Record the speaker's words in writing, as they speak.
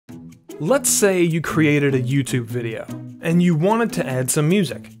Let's say you created a YouTube video, and you wanted to add some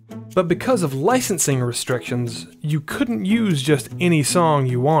music, but because of licensing restrictions, you couldn't use just any song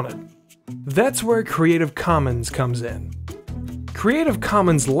you wanted. That's where Creative Commons comes in. Creative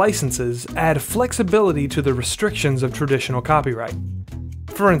Commons licenses add flexibility to the restrictions of traditional copyright.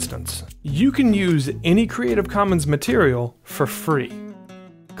 For instance, you can use any Creative Commons material for free.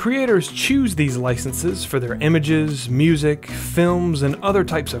 Creators choose these licenses for their images, music, films, and other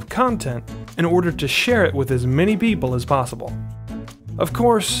types of content in order to share it with as many people as possible. Of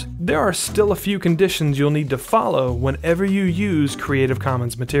course, there are still a few conditions you'll need to follow whenever you use Creative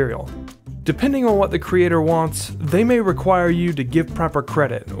Commons material. Depending on what the creator wants, they may require you to give proper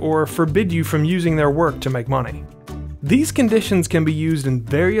credit or forbid you from using their work to make money. These conditions can be used in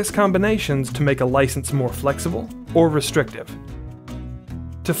various combinations to make a license more flexible or restrictive.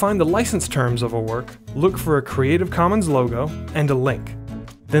 To find the license terms of a work, look for a Creative Commons logo and a link.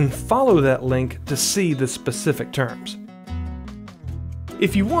 Then follow that link to see the specific terms.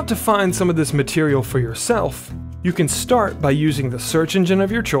 If you want to find some of this material for yourself, you can start by using the search engine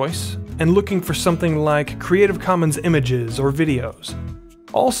of your choice and looking for something like Creative Commons images or videos.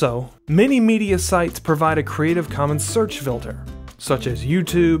 Also, many media sites provide a Creative Commons search filter, such as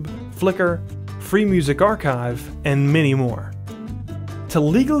YouTube, Flickr, Free Music Archive, and many more. To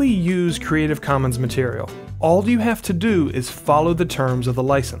legally use Creative Commons material, all you have to do is follow the terms of the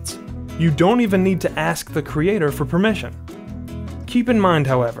license. You don't even need to ask the creator for permission. Keep in mind,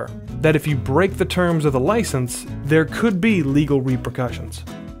 however, that if you break the terms of the license, there could be legal repercussions.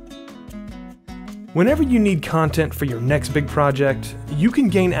 Whenever you need content for your next big project, you can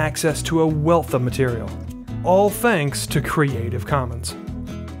gain access to a wealth of material, all thanks to Creative Commons.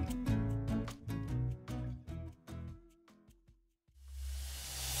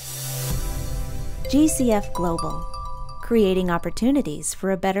 GCF Global, creating opportunities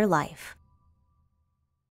for a better life.